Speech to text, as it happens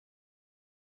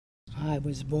I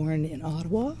was born in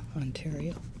Ottawa,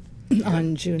 Ontario,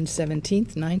 on June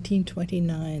 17th,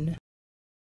 1929.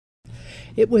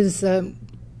 It was,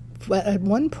 at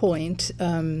one point,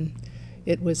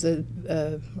 it was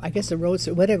I guess a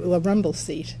roadster, whatever, a rumble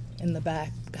seat in the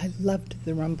back. I loved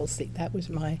the rumble seat. That was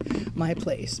my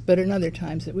place. But in other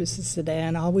times it was a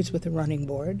sedan, always with a running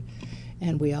board.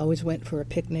 And we always went for a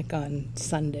picnic on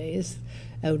Sundays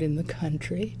out in the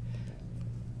country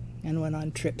and went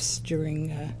on trips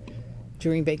during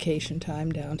vacation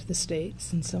time down to the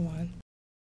States and so on.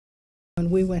 And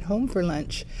we went home for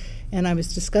lunch, and I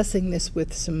was discussing this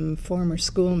with some former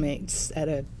schoolmates at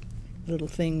a little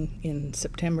thing in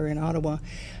September in Ottawa,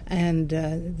 and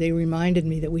they reminded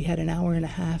me that we had an hour and a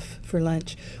half for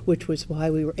lunch, which was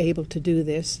why we were able to do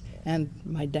this. And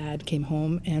my dad came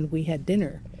home, and we had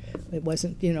dinner. It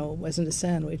wasn't, it wasn't a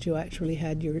sandwich. You actually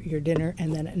had your dinner,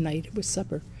 and then at night it was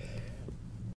supper.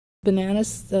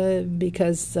 Bananas,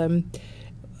 because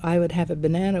I would have a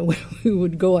banana when we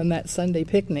would go on that Sunday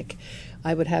picnic.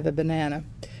 I would have a banana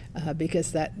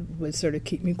because that would sort of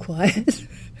keep me quiet.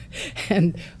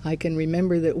 And I can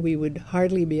remember that we would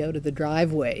hardly be out of the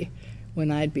driveway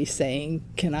when I'd be saying,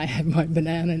 "Can I have my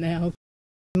banana now?"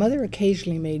 My mother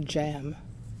occasionally made jam.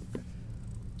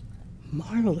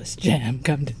 Marvelous jam,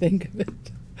 come to think of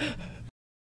it.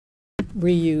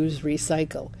 Reuse,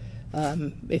 recycle.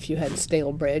 If you had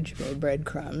stale bread, you made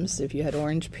breadcrumbs. If you had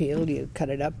orange peel, you cut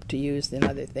it up to use in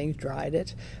other things, dried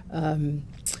it.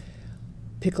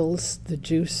 Pickles, the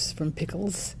juice from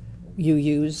pickles, you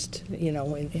used,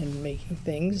 in making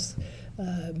things.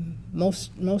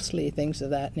 Mostly things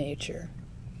of that nature.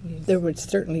 There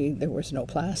was no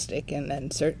plastic, and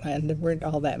there weren't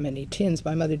all that many tins.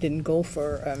 My mother didn't go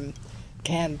for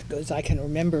canned goods. I can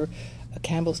remember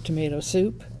Campbell's tomato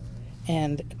soup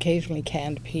and occasionally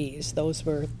canned peas. Those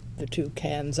were the two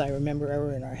cans I remember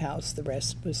ever in our house. The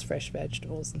rest was fresh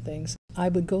vegetables and things. I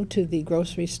would go to the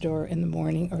grocery store in the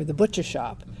morning, or the butcher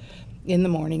shop in the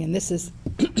morning, and this is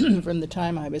from the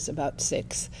time I was about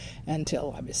 6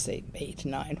 until I was, say, 8,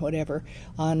 9, whatever.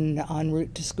 En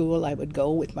route to school, I would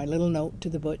go with my little note to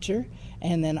the butcher,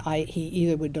 and then he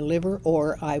either would deliver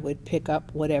or I would pick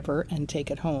up whatever and take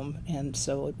it home. And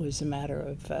so it was a matter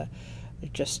of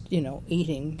just,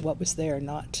 eating what was there,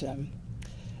 not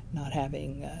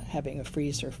having a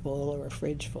freezer full or a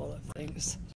fridge full of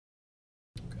things.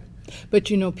 But,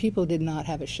 people did not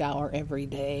have a shower every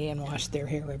day and wash their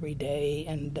hair every day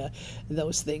and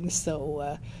those things.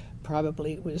 So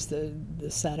probably it was the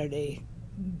Saturday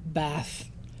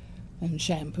bath and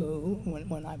shampoo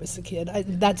when I was a kid.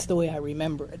 That's the way I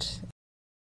remember it.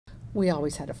 We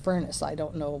always had a furnace. I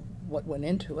don't know what went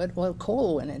into it. Well,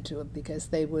 coal went into it because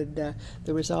they would,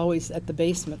 there was always at the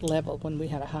basement level, when we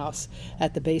had a house,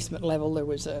 at the basement level there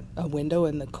was a window,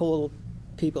 and the coal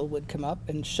people would come up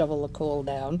and shovel the coal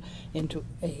down into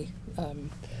a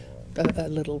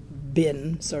little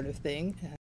bin sort of thing.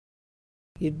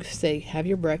 You'd say, "Have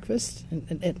your breakfast,"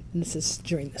 and this is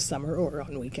during the summer or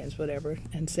on weekends, whatever,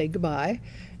 and say goodbye,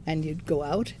 and you'd go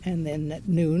out, and then at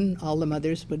noon all the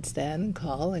mothers would stand and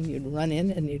call, and you'd run in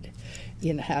and you'd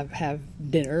have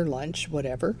dinner, lunch,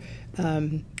 whatever,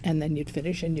 and then you'd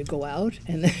finish and you'd go out,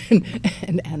 and then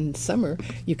and in summer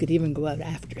you could even go out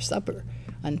after supper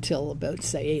until about,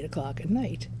 say, 8 o'clock at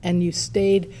night. And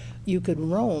you could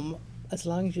roam as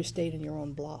long as you stayed in your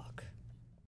own block.